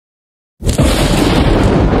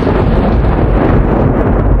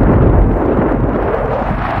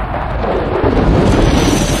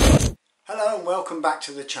welcome back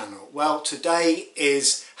to the channel. Well, today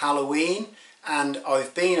is Halloween and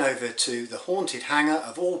I've been over to the haunted hangar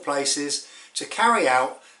of all places to carry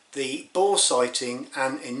out the bore sighting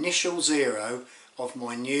and initial zero of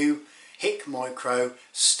my new Hikmicro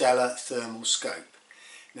Stellar thermal scope.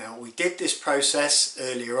 Now, we did this process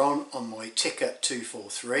earlier on my Tikka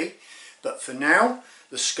 243, but for now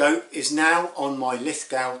the scope is now on my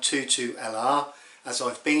Lithgow 22LR as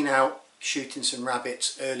I've been out shooting some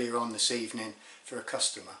rabbits earlier on this evening for a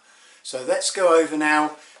customer. So let's go over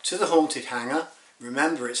now to the haunted hangar.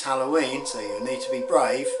 Remember, it's Halloween, so you need to be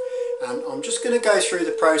brave, and I'm just going to go through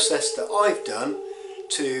the process that I've done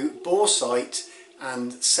to bore sight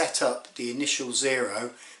and set up the initial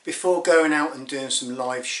zero before going out and doing some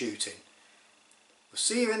live shooting. We'll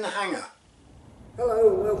see you in the hangar. Hello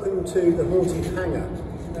and welcome to the haunted hangar.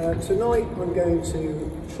 Tonight I'm going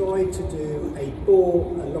to try to do a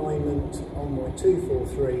bore alignment on my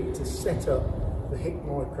 243 to set up the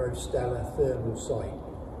Hikmicro Stellar thermal sight.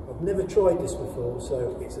 I've never tried this before,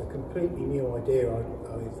 so it's a completely new idea I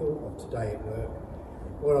thought of today at work.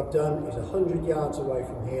 What I've done is 100 yards away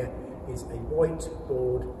from here is a white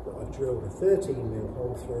board that I've drilled a 13mm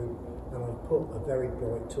hole through, and I've put a very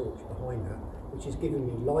bright torch behind that, which is giving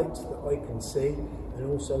me light that I can see and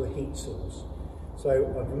also a heat source.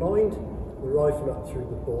 So I've lined the rifle up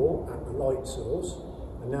through the bore at the light source,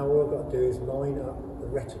 and now all I've got to do is line up the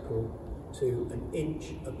reticle to an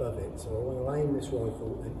inch above it. So I want to aim this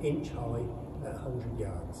rifle an inch high at 100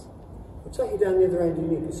 yards. I'll take you down the other end and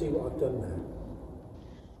you can see what I've done there.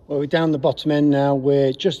 Well, we're down the bottom end now.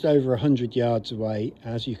 We're just over 100 yards away.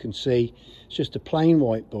 As you can see, it's just a plain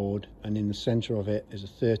white board, and in the centre of it is a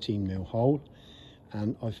 13mm hole,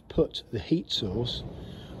 and I've put the heat source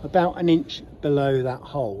about an inch below that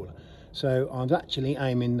hole. So I'm actually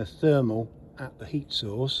aiming the thermal at the heat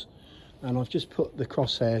source, and I've just put the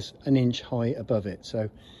crosshairs an inch high above it, so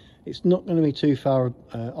it's not going to be too far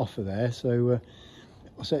off of there. So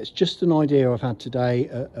it's just an idea I've had today,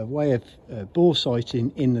 a way of bore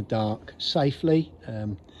sighting in the dark safely.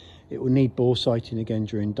 It will need bore sighting again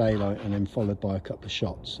during daylight and then followed by a couple of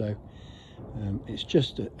shots. So it's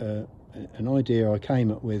just an idea I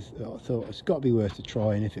came up with that I thought it's got to be worth a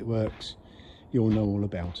try, and if it works you'll know all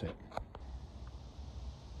about it.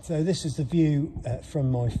 So this is the view from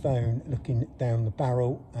my phone looking down the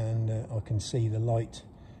barrel, and I can see the light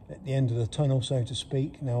at the end of the tunnel, so to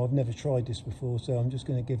speak. Now, I've never tried this before, so I'm just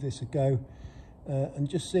going to give this a go and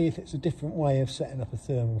just see if it's a different way of setting up a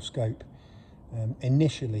thermal scope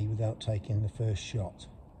initially without taking the first shot.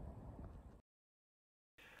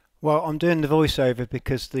 Well, I'm doing the voiceover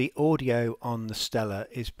because the audio on the Stellar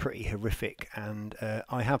is pretty horrific, and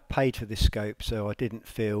I have paid for this scope, so I didn't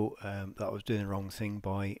feel that I was doing the wrong thing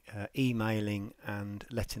by emailing and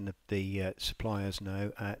letting the suppliers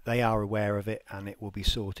know. They are aware of it and it will be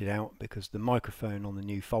sorted out, because the microphone on the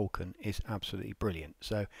new Falcon is absolutely brilliant.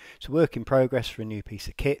 So it's a work in progress for a new piece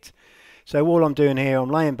of kit. So all I'm doing here,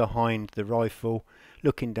 I'm laying behind the rifle,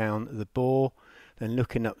 looking down at the bore, then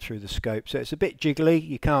looking up through the scope. So it's a bit jiggly,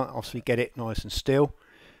 you can't obviously get it nice and still,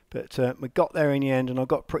 but we got there in the end and I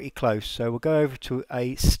got pretty close. So we'll go over to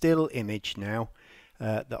a still image now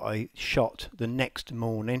that I shot the next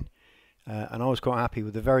morning, and I was quite happy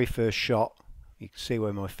with the very first shot. You can see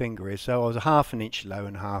where my finger is, so I was a ½ an inch low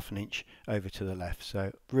and ½ an inch over to the left.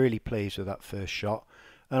 So really pleased with that first shot,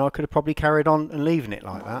 and I could have probably carried on and leaving it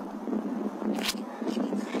like that.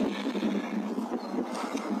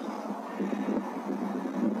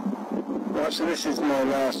 Right, so this is my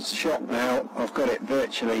last shot now. I've got it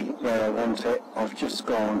virtually where I want it. I've just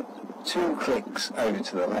gone 2 clicks over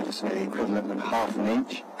to the left, so the equivalent of ½ an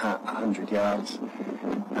inch at 100 yards,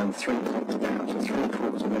 and 3 clicks down, so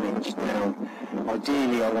 3/4 of an inch down.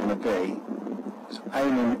 Ideally I want to be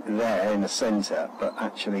aiming there in the centre, but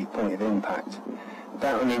actually point of impact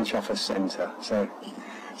about an inch off the centre. So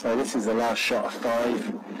this is the last shot of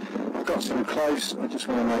 5. I've got some close, I just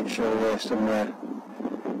want to make sure we're somewhere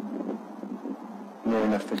near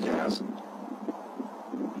enough for jazz.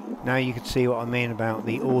 Now you can see what I mean about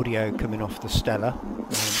the audio coming off the Stellar.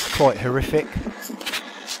 Quite horrific.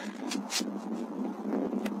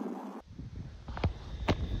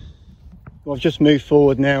 Well, I've just moved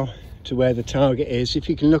forward now to where the target is. If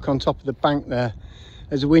you can look on top of the bank there,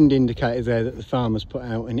 there's a wind indicator there that the farmer's put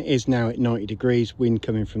out, and it is now at 90 degrees, wind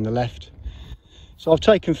coming from the left. So I've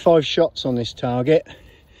taken 5 shots on this target,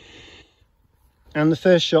 and the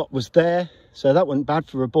first shot was there, so that wasn't bad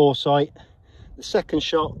for a bore sight. The second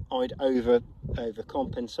shot I'd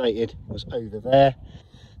overcompensated, was over there.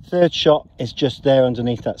 Third shot is just there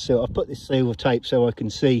underneath that seal. I've put this silver tape so I can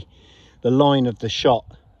see the line of the shot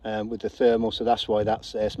with the thermal, so that's why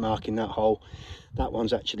that's there, it's marking that hole. That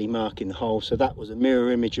one's actually marking the hole, so that was a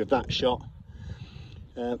mirror image of that shot.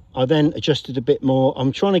 I then adjusted a bit more.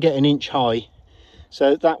 I'm trying to get an inch high,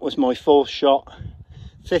 so that was my 4th shot.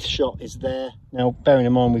 5th shot is there. Now bearing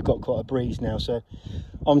in mind we've got quite a breeze now, so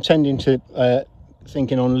I'm tending to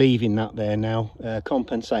thinking on leaving that there now,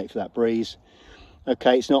 compensate for that breeze.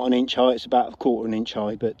 Okay, it's not an inch high, it's about a 1/4 inch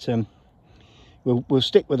high, but we'll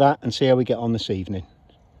stick with that and see how we get on this evening.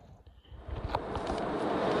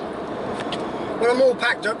 Well, I'm all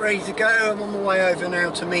packed up, ready to go. I'm on my way over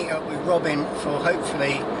now to meet up with Robin for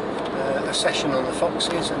hopefully a session on the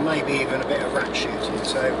foxes and maybe even a bit of rat shooting.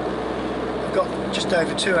 So I've got just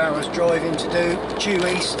over 2 hours driving to do, due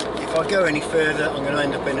east. If I go any further, I'm going to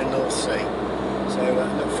end up in the North Sea. So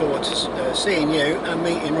look forward to seeing you and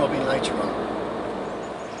meeting Robin later on.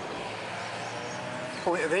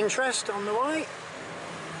 Point of interest on the way.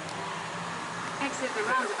 Exit the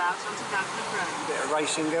roundabout onto Douglas Road. A bit of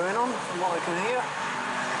racing going on from what I can hear.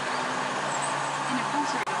 In a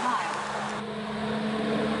 1/4 mile.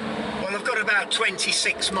 Well, I've got about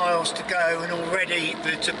 26 miles to go, and already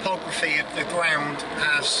the topography of the ground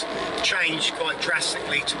has changed quite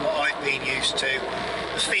drastically to what I've been used to.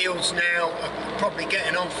 The fields now are probably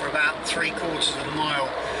getting on for about 3/4 of a mile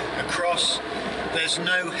across. There's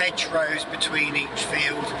no hedgerows between each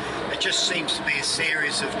field. There just seems to be a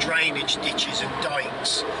series of drainage ditches and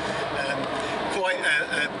dikes. Quite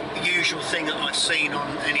a usual thing that I've seen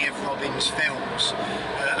on any of Robin's films.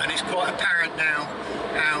 And it's quite apparent now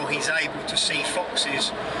how he's able to see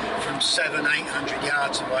foxes from 700–800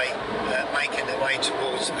 yards away, making their way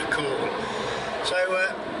towards the call. So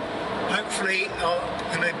hopefully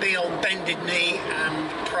I'm going to be on bended knee and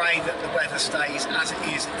pray that the weather stays as it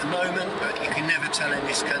is at the moment, but you can never tell in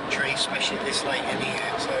this country, especially this late in the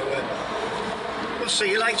year. So we'll see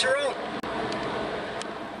you later on.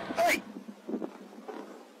 Hey!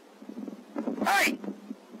 Hey!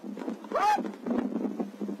 What?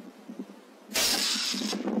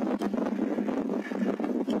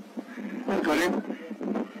 I got him.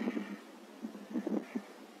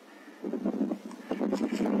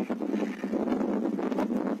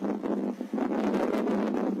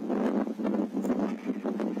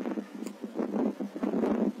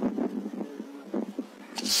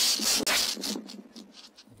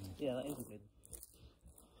 Yeah, that is a good.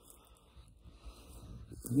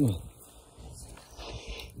 Yeah.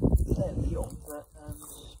 Fairly young, but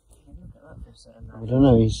look at that for a second. I don't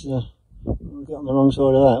know, he's got on the wrong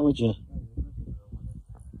side of that, would you?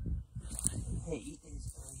 He is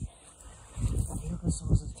a look at the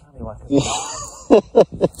size of the tallywhacker.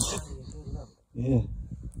 Yeah.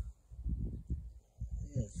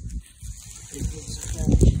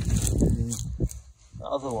 The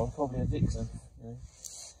other one, probably a vixen. You know.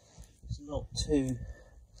 It's not too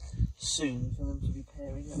soon for them to be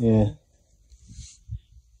pairing up. Yeah.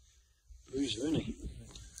 Bruiser, isn't he?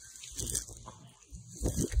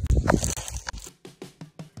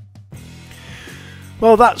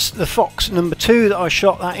 Well, that's the fox number 2 that I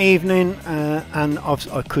shot that evening, and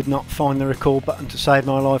I could not find the record button to save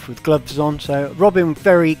my life with gloves on, so Robin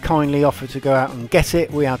very kindly offered to go out and get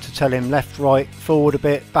it. We had to tell him left, right, forward a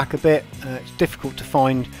bit, back a bit. It's difficult to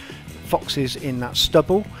find foxes in that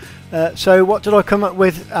stubble. So what did I come up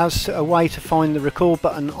with as a way to find the record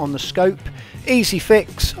button on the scope? Easy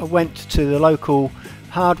fix. I went to the local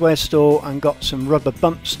hardware store and got some rubber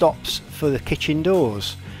bump stops for the kitchen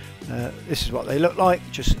doors. This is what they look like.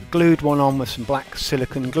 Just glued one on with some black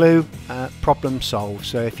silicone glue. Problem solved.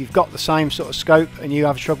 So if you've got the same sort of scope and you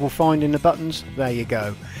have trouble finding the buttons, there you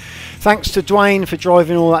go. Thanks to Dwayne for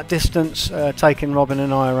driving all that distance, taking Robin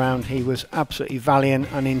and I around. He was absolutely valiant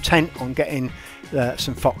and intent on getting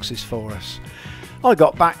some foxes for us. I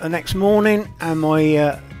got back the next morning and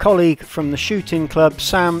my colleague from the shooting club,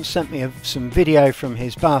 Sam, sent me some video from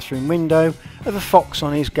his bathroom window of a fox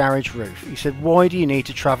on his garage roof. He said, "Why do you need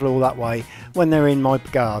to travel all that way when they're in my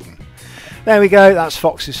garden?" There we go, that's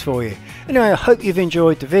foxes for you. Anyway, I hope you've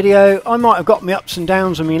enjoyed the video. I might have got my ups and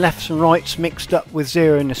downs and my lefts and rights mixed up with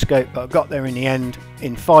zero in the scope, but I got there in the end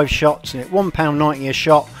in 5 shots, and at £1.90 a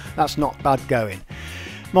shot, that's not bad going.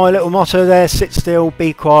 My little motto there, sit still,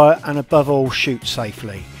 be quiet, and above all, shoot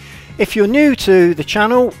safely. If you're new to the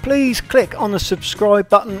channel, please click on the subscribe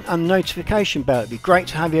button and notification bell. It'd be great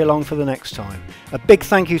to have you along for the next time. A big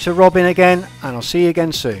thank you to Robin again, and I'll see you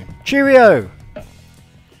again soon. Cheerio!